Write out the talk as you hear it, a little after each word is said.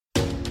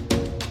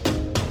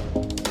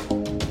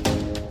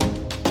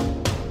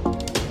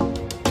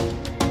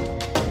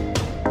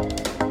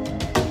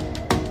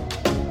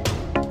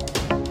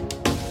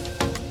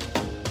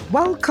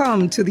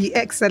Welcome to the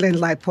Excellent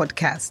Life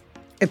Podcast,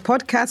 a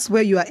podcast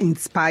where you are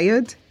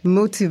inspired,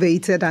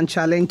 motivated, and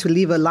challenged to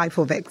live a life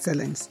of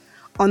excellence.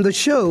 On the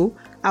show,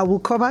 I will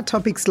cover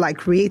topics like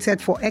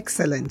created for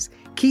excellence,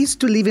 keys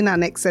to living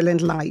an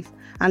excellent life,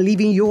 and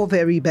living your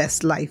very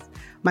best life.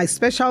 My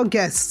special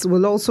guests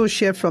will also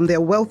share from their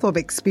wealth of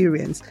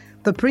experience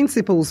the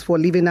principles for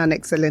living an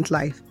excellent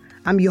life.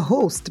 I'm your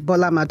host,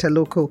 Abolanle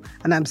Matel-Okoh,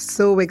 and I'm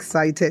so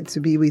excited to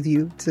be with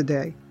you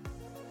today.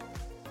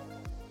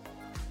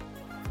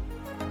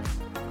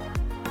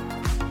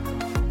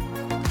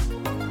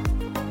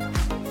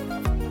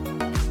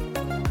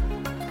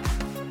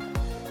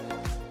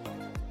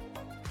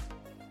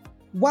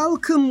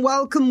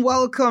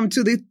 Welcome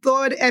to the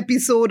third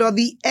episode of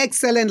the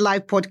Excellent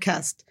Life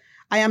Podcast.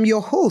 I am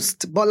your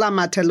host, Abolanle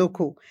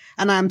Matel-Okoh,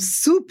 and I'm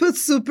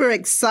super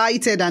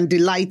excited and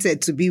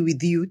delighted to be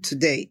with you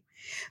today.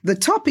 The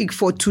topic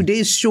for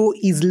today's show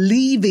is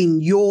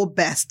living your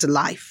best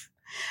life.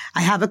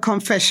 I have a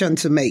confession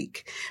to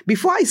make.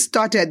 Before I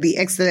started the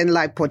Excellent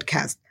Life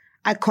Podcast,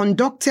 I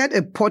conducted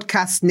a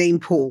podcast name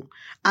poll,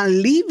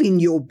 and living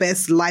your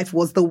best life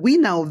was the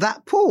winner of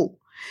that poll.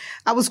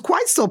 I was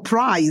quite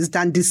surprised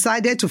and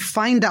decided to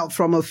find out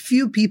from a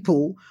few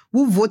people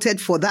who voted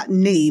for that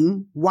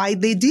name why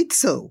they did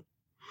so.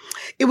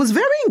 It was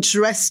very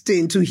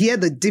interesting to hear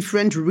the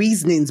different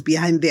reasonings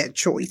behind their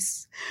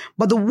choice.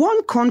 But the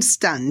one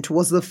constant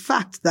was the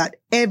fact that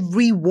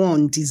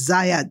everyone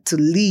desired to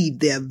live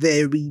their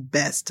very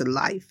best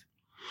life.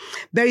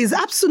 There is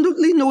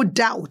absolutely no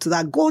doubt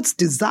that God's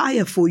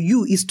desire for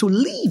you is to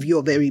live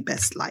your very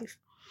best life.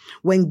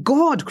 When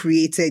God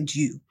created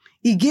you,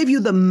 He gave you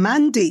the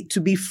mandate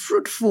to be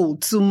fruitful,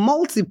 to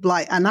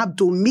multiply and have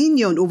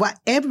dominion over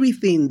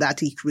everything that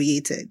He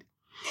created.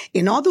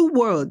 In other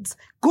words,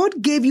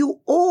 God gave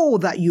you all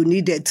that you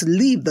needed to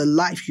live the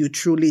life you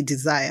truly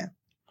desire.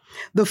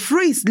 The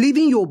phrase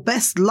living your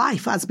best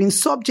life has been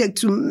subject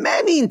to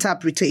many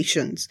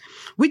interpretations,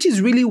 which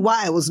is really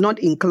why I was not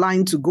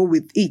inclined to go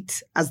with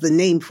it as the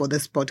name for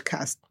this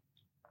podcast.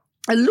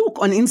 A look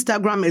on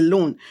Instagram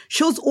alone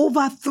shows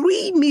over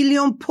 3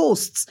 million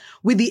posts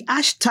with the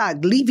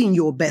hashtag living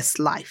your best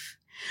life,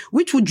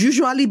 which would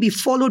usually be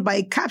followed by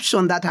a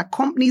caption that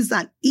accompanies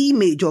an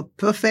image of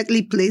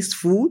perfectly placed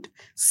food,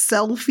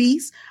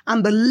 selfies,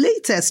 and the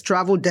latest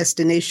travel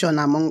destination,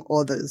 among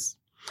others.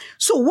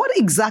 So what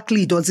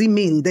exactly does it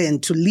mean then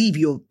to live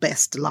your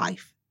best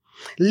life?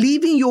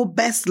 Living your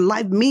best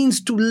life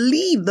means to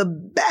live the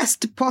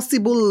best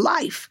possible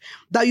life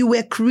that you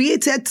were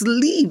created to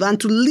live and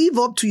to live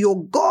up to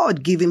your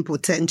God-given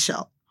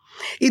potential.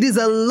 It is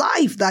a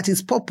life that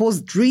is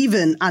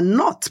purpose-driven and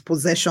not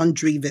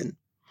possession-driven.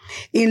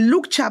 In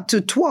Luke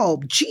chapter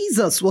 12,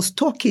 Jesus was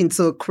talking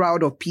to a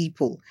crowd of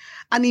people,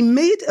 and He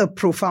made a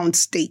profound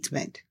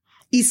statement.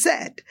 He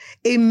said,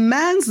 "A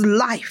man's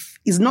life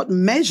is not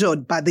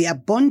measured by the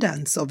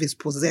abundance of his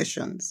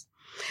possessions."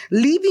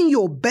 Living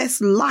your best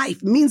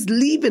life means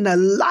living a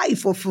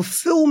life of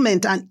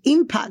fulfillment and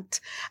impact,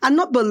 and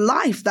not the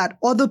life that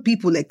other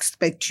people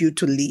expect you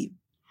to live.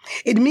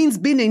 It means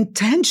being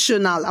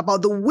intentional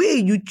about the way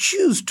you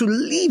choose to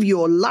live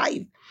your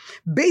life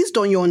based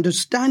on your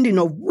understanding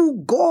of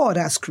who God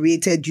has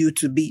created you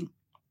to be.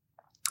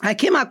 I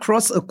came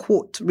across a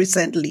quote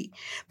recently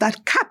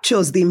that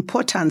captures the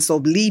importance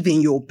of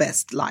living your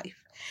best life.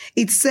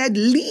 It said,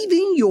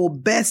 "Living your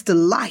best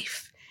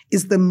life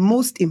is the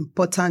most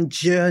important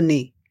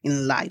journey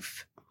in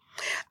life."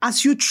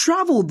 As you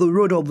travel the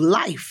road of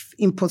life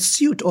in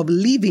pursuit of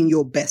living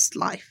your best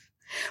life,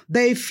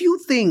 there are a few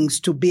things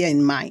to bear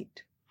in mind.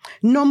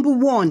 Number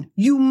one,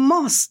 you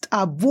must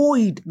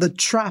avoid the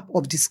trap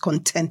of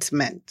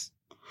discontentment.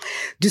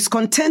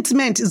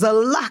 Discontentment is a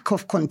lack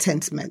of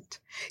contentment.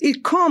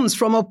 It comes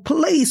from a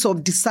place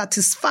of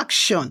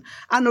dissatisfaction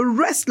and a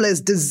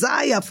restless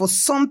desire for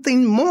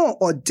something more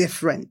or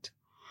different.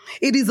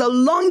 It is a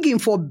longing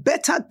for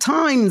better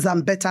times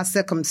and better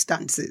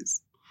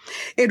circumstances.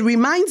 It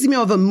reminds me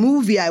of a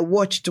movie I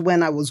watched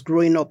when I was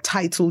growing up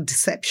titled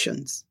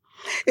Deceptions.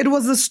 It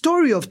was the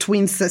story of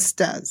twin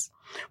sisters.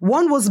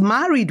 One was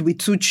married with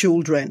 2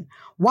 children,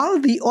 while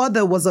the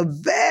other was a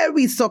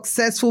very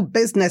successful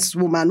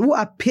businesswoman who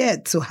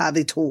appeared to have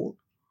it all.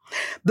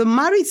 The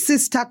married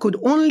sister could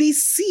only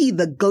see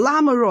the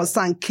glamorous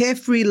and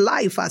carefree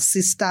life her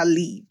sister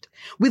lived,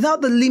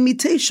 without the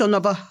limitation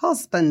of a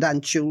husband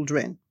and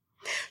children.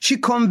 She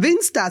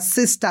convinced her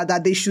sister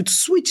that they should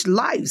switch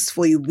lives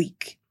for a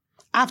week.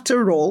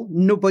 After all,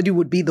 nobody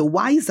would be the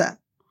wiser.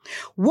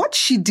 What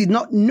she did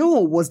not know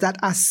was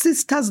that her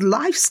sister's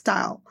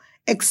lifestyle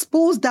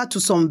exposed her to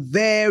some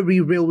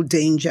very real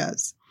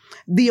dangers.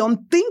 The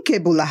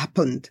unthinkable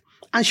happened,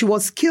 and she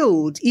was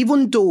killed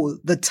even though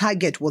the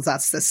target was her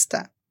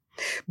sister.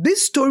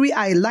 This story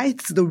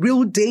highlights the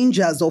real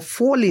dangers of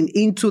falling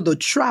into the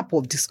trap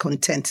of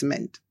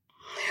discontentment.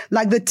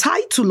 Like the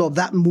title of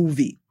that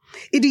movie,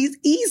 it is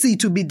easy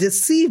to be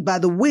deceived by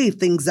the way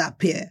things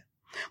appear.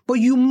 But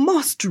you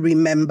must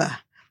remember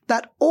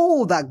that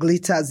all that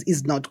glitters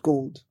is not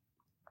gold.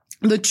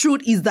 The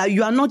truth is that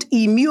you are not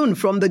immune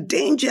from the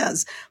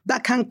dangers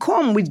that can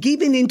come with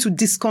giving into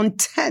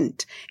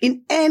discontent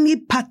in any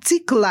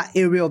particular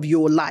area of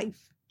your life.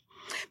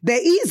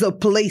 There is a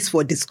place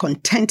for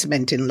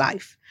discontentment in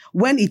life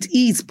when it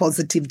is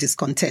positive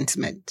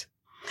discontentment.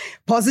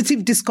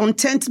 Positive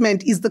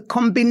discontentment is the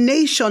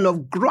combination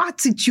of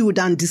gratitude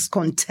and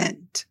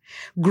discontent.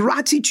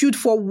 Gratitude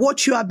for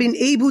what you have been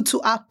able to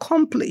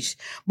accomplish,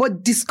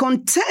 but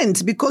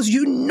discontent because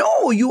you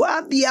know you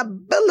have the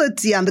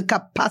ability and the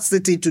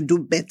capacity to do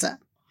better.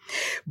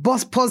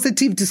 But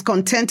positive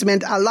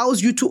discontentment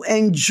allows you to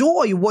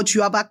enjoy what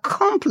you have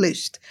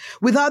accomplished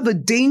without the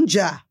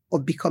danger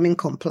of becoming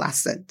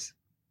complacent.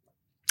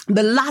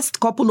 The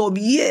last couple of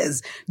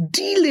years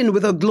dealing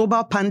with a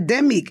global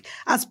pandemic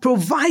has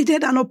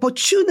provided an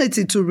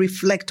opportunity to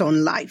reflect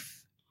on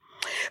life.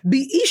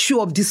 The issue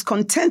of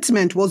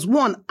discontentment was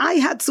one I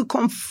had to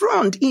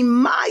confront in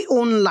my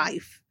own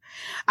life.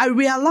 I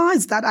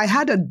realized that I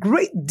had a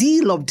great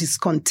deal of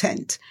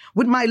discontent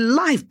with my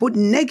life, both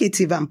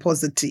negative and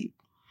positive.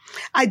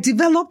 I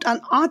developed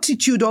an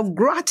attitude of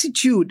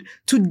gratitude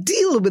to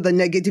deal with the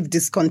negative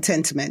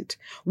discontentment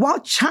while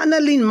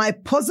channeling my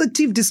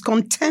positive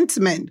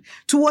discontentment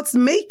towards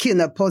making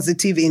a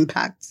positive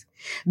impact.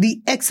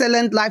 The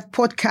Excellent Life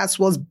podcast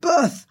was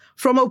birthed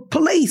from a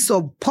place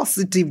of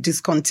positive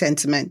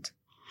discontentment.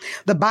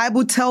 The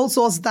Bible tells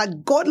us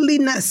that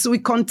godliness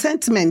with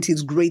contentment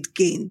is great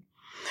gain.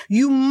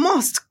 You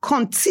must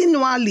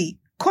continually,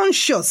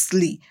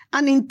 consciously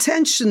and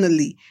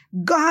intentionally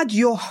guard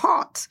your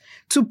heart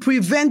to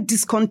prevent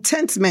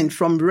discontentment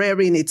from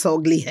rearing its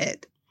ugly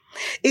head.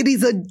 It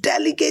is a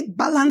delicate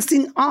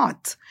balancing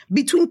art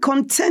between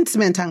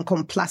contentment and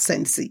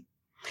complacency.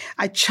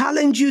 I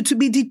challenge you to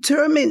be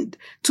determined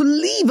to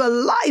live a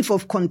life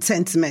of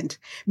contentment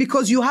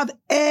because you have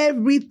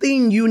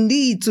everything you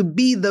need to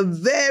be the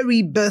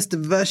very best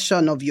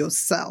version of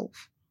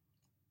yourself.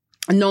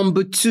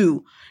 Number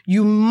 2,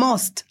 you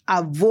must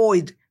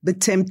avoid the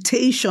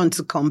temptation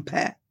to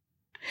compare.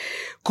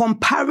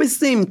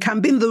 Comparison can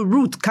be the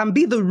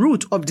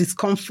root of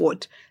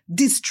discomfort,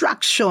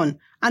 distraction,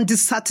 and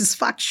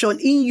dissatisfaction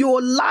in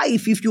your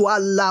life if you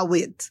allow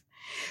it.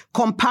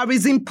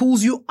 Comparison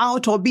pulls you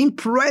out of being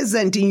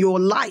present in your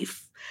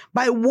life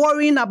by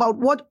worrying about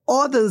what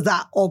others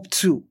are up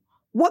to,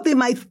 what they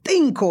might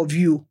think of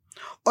you,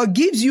 or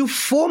gives you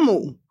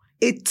FOMO,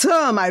 a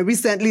term I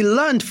recently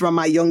learned from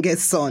my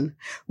youngest son,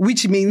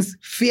 which means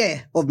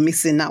fear of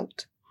missing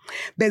out.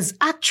 There's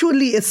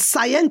actually a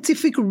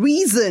scientific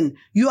reason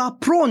you are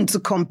prone to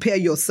compare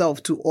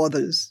yourself to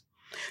others.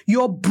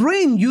 Your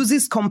brain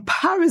uses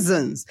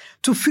comparisons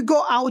to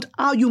figure out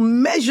how you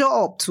measure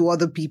up to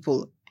other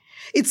people.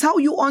 It's how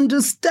you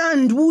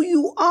understand who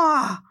you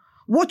are,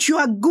 what you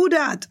are good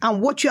at,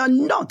 and what you are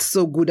not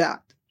so good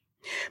at.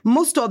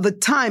 Most of the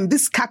time,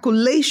 this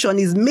calculation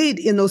is made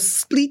in a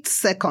split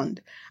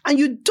second, and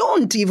you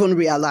don't even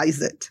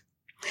realize it.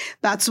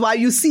 That's why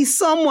you see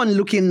someone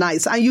looking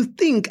nice and you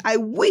think, I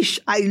wish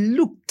I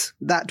looked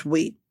that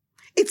way.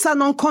 It's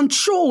an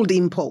uncontrolled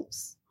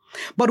impulse.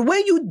 But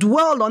when you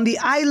dwell on the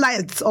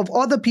highlights of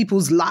other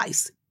people's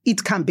lives,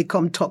 it can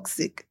become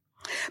toxic.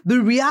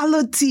 The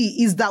reality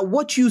is that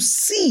what you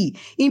see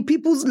in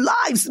people's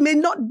lives may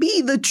not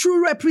be the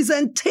true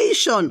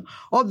representation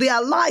of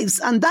their lives,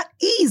 and that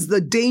is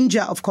the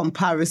danger of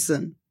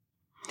comparison.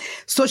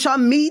 Social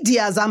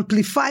media has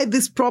amplified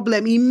this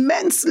problem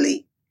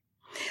immensely.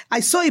 I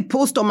saw a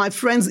post on my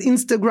friend's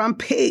Instagram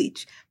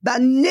page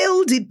that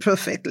nailed it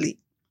perfectly.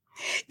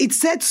 It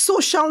said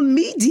social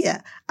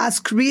media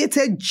has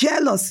created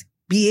jealous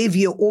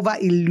behavior over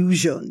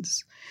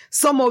illusions.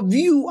 Some of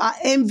you are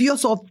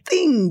envious of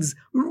things,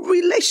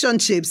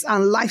 relationships,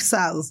 and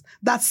lifestyles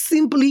that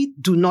simply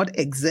do not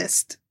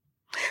exist.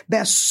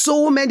 There are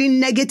so many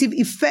negative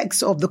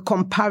effects of the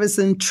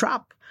comparison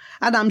trap,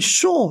 and I'm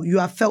sure you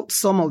have felt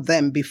some of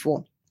them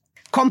before.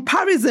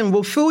 Comparison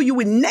will fill you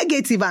with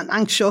negative and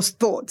anxious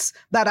thoughts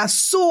that are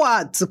so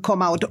hard to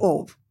come out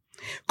of.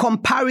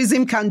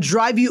 Comparison can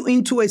drive you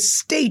into a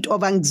state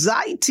of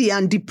anxiety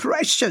and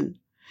depression.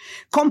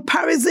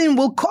 Comparison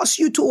will cause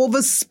you to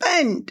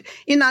overspend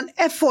in an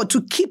effort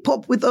to keep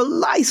up with a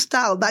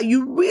lifestyle that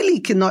you really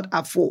cannot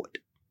afford.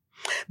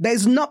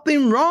 There's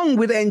nothing wrong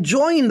with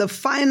enjoying the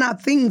finer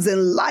things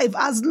in life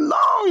as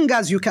long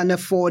as you can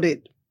afford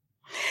it.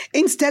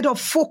 Instead of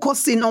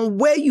focusing on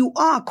where you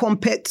are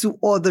compared to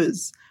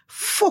others,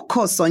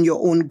 focus on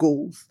your own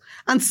goals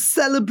and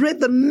celebrate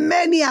the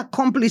many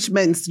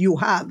accomplishments you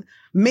have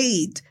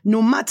made,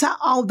 no matter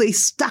how they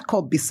stack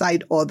up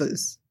beside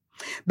others.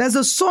 There's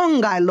a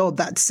song I love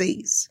that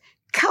says,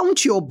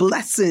 count your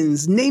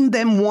blessings, name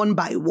them one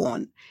by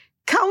one.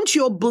 Count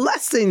your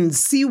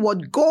blessings, see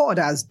what God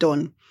has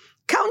done.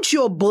 Count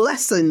your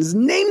blessings,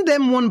 name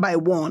them one by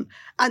one,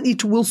 and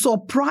it will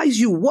surprise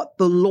you what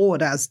the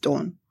Lord has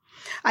done.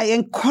 I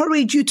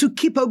encourage you to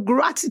keep a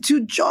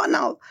gratitude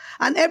journal,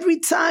 and every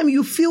time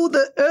you feel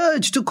the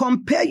urge to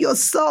compare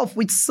yourself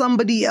with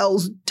somebody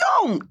else,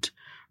 don't.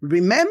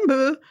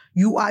 Remember,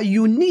 you are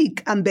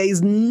unique and there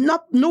is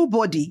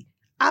nobody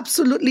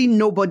absolutely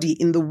nobody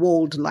in the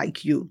world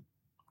like you.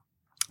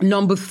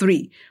 Number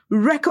 3,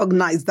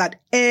 recognize that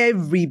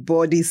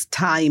everybody's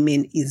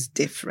timing is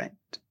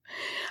different.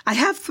 I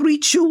have 3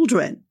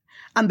 children,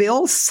 and they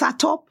all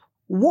sat up,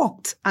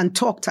 walked, and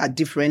talked at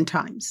different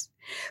times.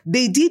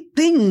 They did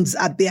things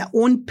at their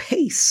own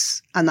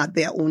pace and at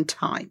their own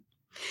time.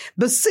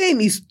 The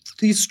same is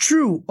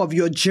true of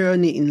your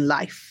journey in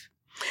life.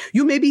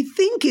 You may be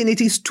thinking it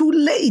is too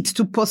late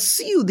to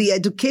pursue the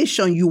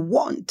education you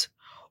want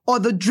or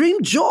the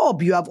dream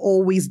job you have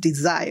always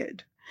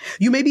desired.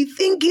 You may be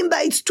thinking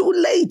that it's too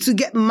late to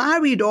get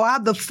married or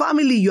have the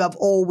family you have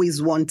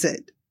always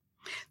wanted.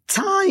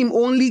 Time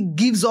only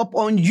gives up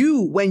on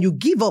you when you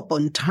give up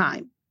on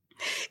time.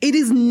 It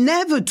is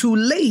never too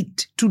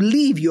late to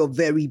live your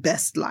very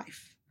best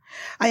life.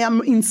 I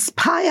am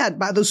inspired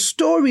by the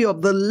story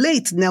of the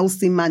late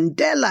Nelson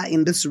Mandela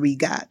in this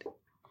regard.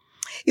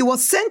 He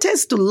was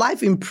sentenced to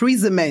life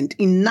imprisonment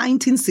in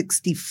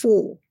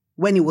 1964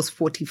 when he was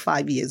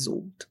 45 years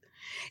old.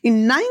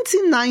 In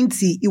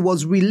 1990, he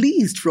was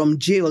released from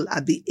jail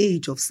at the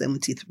age of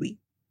 73.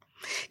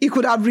 He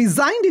could have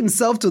resigned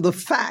himself to the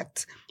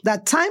fact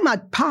that time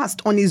had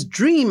passed on his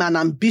dream and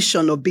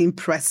ambition of being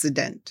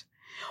president.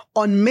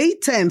 On May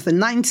 10th,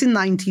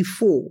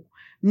 1994,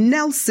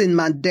 Nelson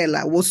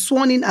Mandela was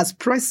sworn in as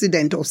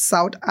president of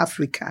South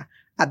Africa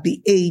at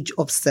the age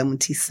of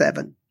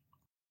 77.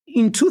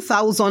 In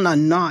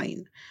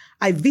 2009,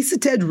 I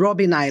visited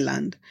Robben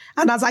Island,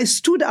 and as I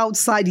stood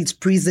outside its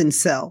prison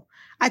cell,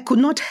 I could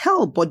not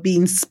help but be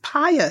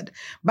inspired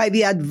by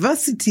the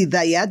adversity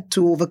that he had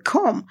to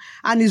overcome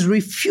and his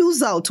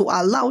refusal to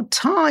allow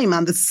time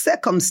and the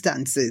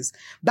circumstances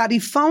that he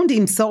found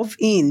himself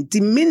in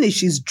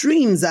diminish his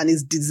dreams and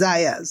his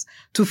desires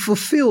to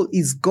fulfill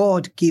his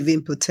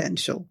God-given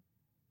potential.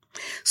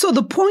 So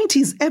the point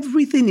is,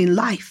 everything in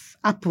life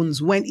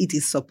happens when it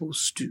is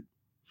supposed to.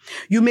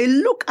 You may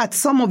look at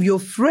some of your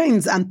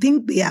friends and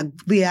think they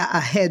are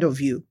ahead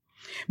of you.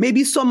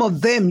 Maybe some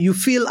of them you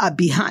feel are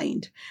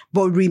behind.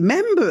 But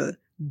remember,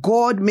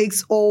 God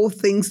makes all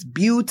things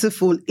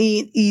beautiful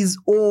in His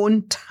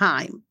own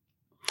time.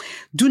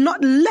 Do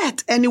not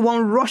let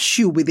anyone rush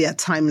you with their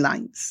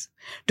timelines.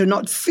 Do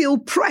not feel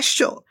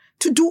pressure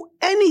to do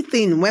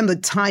anything when the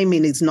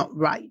timing is not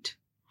right.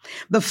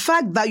 The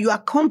fact that you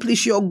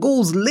accomplish your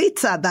goals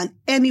later than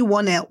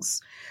anyone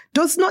else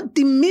does not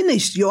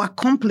diminish your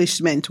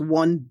accomplishment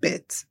one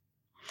bit.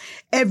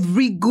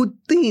 Every good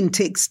thing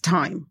takes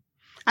time.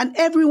 And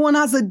everyone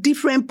has a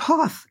different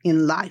path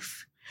in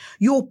life.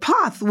 Your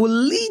path will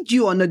lead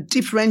you on a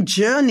different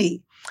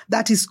journey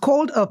that is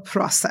called a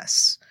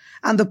process.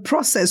 And the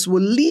process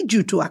will lead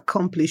you to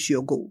accomplish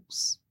your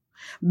goals.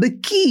 The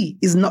key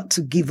is not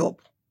to give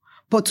up,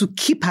 but to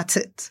keep at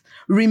it.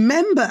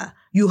 Remember,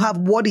 you have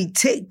what it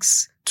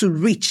takes to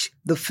reach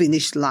the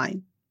finish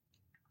line.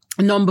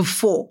 Number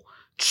 4,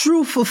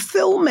 true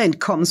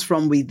fulfillment comes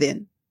from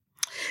within.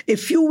 A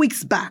few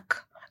weeks back,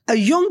 a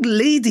young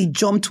lady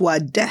jumped to her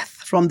death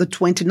from the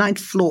 29th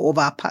floor of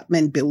our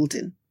apartment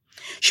building.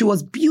 She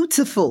was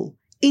beautiful,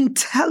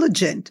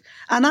 intelligent,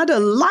 and had a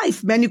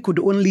life many could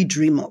only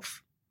dream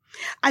of.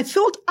 I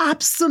felt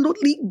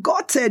absolutely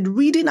gutted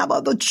reading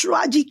about the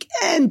tragic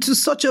end to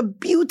such a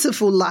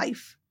beautiful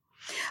life.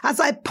 As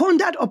I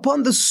pondered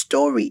upon the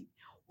story,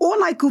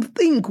 all I could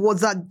think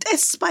was that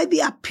despite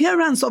the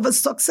appearance of a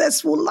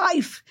successful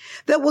life,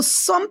 there was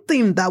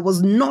something that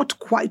was not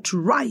quite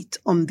right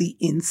on the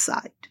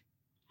inside.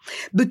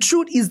 The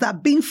truth is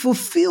that being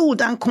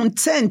fulfilled and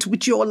content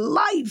with your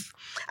life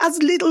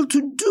has little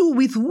to do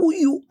with who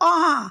you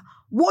are,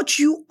 what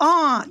you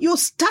are, your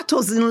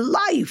status in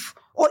life,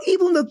 or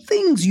even the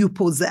things you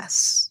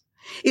possess.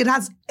 It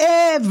has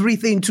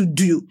everything to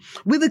do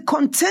with the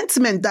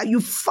contentment that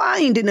you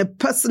find in a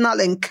personal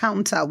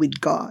encounter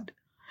with God.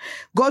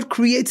 God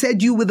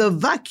created you with a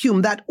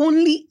vacuum that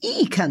only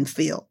He can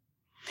fill.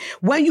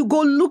 When you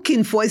go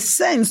looking for a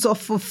sense of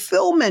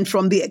fulfillment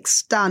from the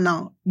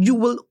external, you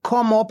will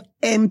come up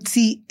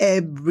empty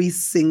every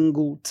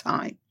single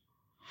time.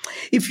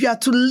 If you are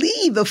to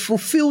live a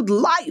fulfilled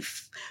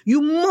life,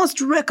 you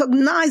must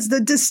recognize the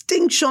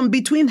distinction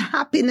between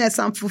happiness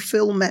and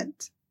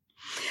fulfillment.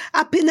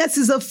 Happiness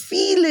is a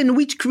feeling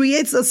which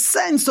creates a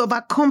sense of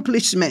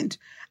accomplishment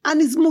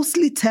and is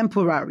mostly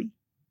temporary.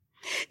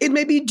 It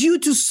may be due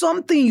to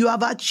something you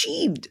have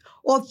achieved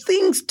or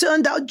things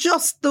turned out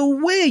just the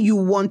way you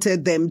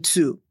wanted them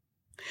to.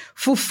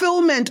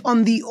 Fulfillment,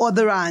 on the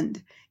other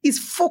hand, is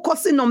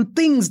focusing on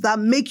things that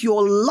make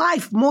your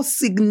life more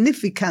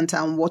significant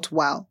and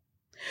worthwhile.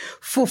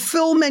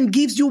 Fulfillment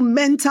gives you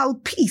mental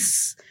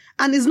peace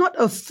and is not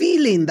a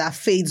feeling that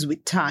fades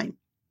with time.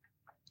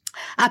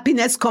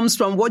 Happiness comes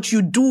from what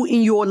you do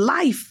in your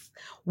life,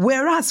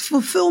 whereas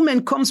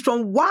fulfillment comes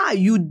from why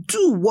you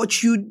do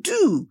what you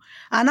do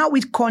and how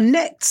it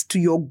connects to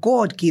your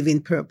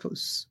God-given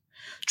purpose.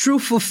 True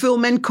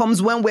fulfillment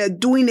comes when we're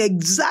doing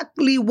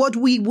exactly what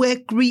we were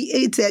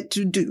created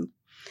to do.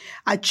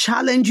 I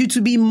challenge you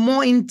to be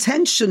more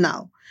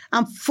intentional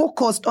and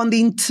focused on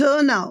the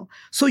internal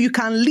so you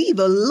can live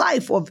a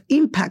life of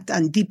impact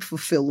and deep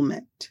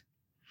fulfillment.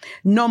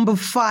 Number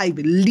 5,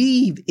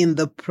 live in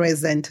the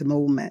present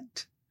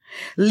moment.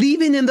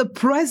 Living in the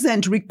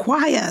present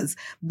requires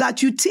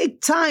that you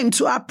take time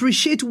to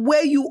appreciate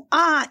where you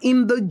are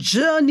in the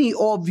journey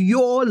of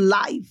your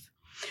life,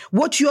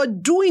 what you're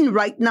doing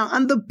right now,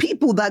 and the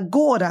people that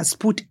God has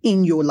put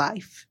in your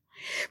life.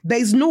 There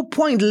is no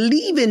point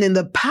living in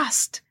the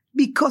past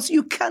because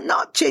you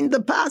cannot change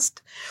the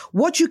past.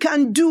 What you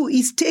can do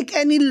is take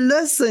any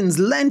lessons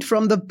learned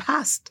from the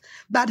past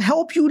that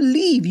help you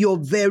live your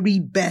very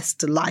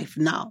best life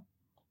now.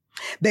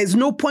 There's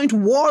no point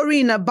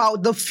worrying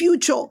about the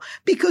future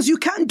because you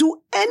can't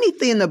do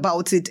anything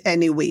about it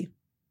anyway.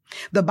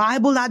 The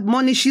Bible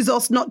admonishes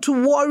us not to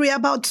worry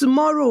about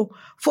tomorrow,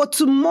 for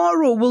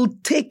tomorrow will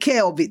take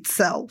care of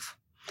itself.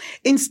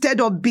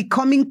 Instead of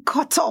becoming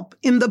caught up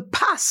in the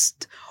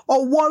past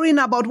or worrying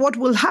about what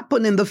will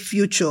happen in the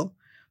future,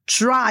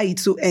 try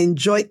to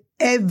enjoy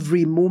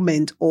every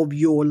moment of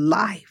your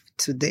life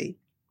today.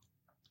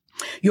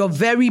 Your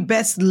very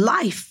best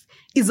life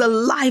is a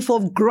life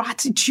of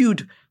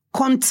gratitude,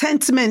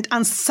 contentment,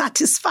 and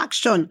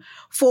satisfaction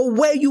for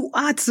where you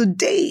are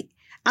today,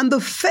 and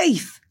the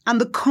faith and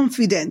the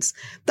confidence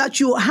that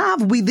you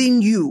have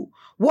within you,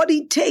 what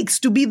it takes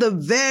to be the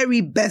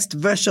very best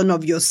version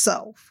of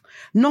yourself,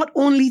 not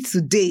only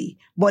today,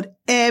 but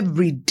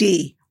every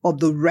day of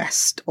the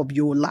rest of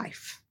your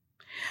life.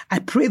 I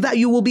pray that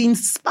you will be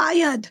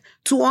inspired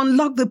to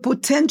unlock the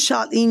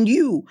potential in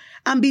you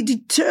and be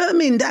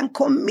determined and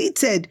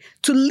committed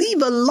to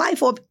live a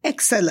life of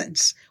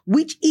excellence,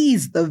 which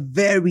is the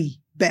very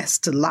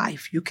best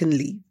life you can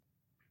live.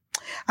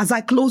 As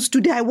I close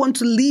today, I want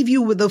to leave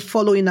you with the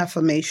following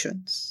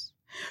affirmations.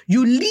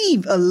 You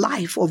live a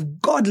life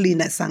of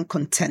godliness and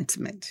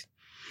contentment.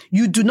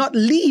 You do not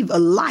live a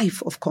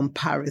life of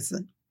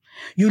comparison.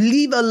 You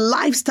live a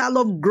lifestyle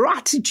of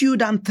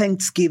gratitude and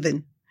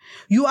thanksgiving.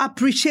 You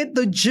appreciate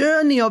the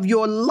journey of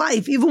your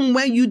life even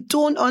when you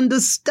don't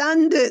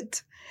understand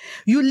it.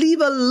 You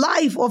live a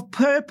life of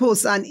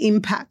purpose and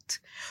impact.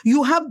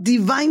 You have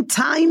divine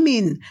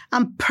timing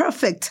and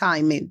perfect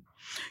timing.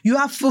 You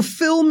have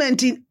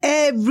fulfillment in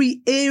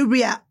every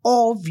area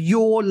of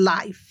your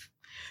life.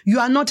 You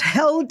are not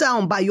held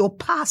down by your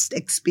past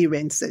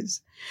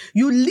experiences.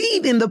 You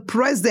live in the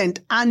present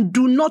and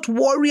do not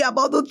worry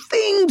about the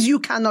things you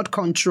cannot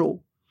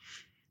control.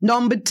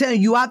 Number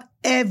 10, you have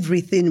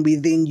everything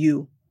within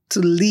you to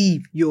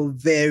live your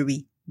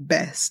very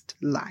best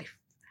life.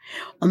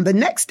 On the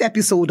next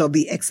episode of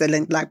the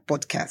Excellent Life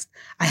podcast,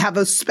 I have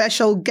a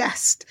special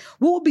guest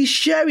who will be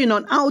sharing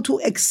on how to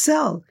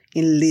excel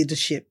in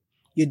leadership.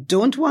 You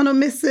don't want to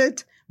miss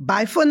it.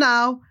 Bye for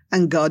now,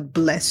 and God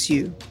bless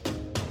you.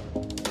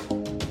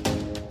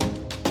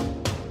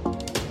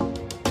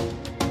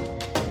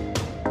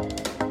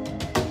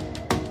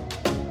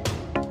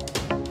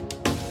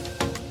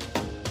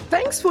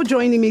 Thanks for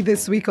joining me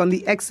this week on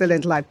the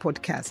Excellent Life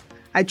podcast.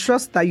 I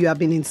trust that you have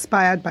been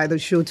inspired by the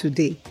show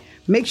today.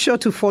 Make sure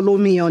to follow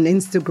me on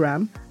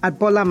Instagram at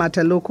Wema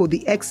Bank,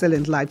 the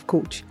Excellent Life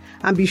Coach.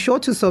 And be sure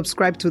to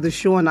subscribe to the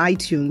show on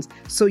iTunes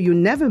so you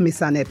never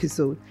miss an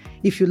episode.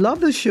 If you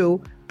love the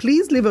show,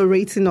 please leave a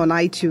rating on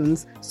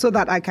iTunes so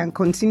that I can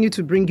continue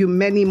to bring you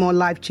many more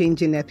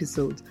life-changing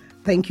episodes.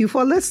 Thank you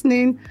for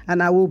listening,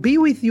 and I will be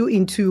with you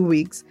in 2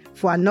 weeks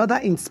for another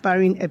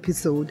inspiring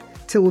episode.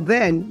 Till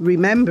then,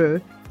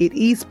 remember, it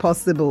is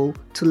possible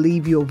to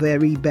live your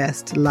very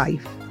best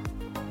life.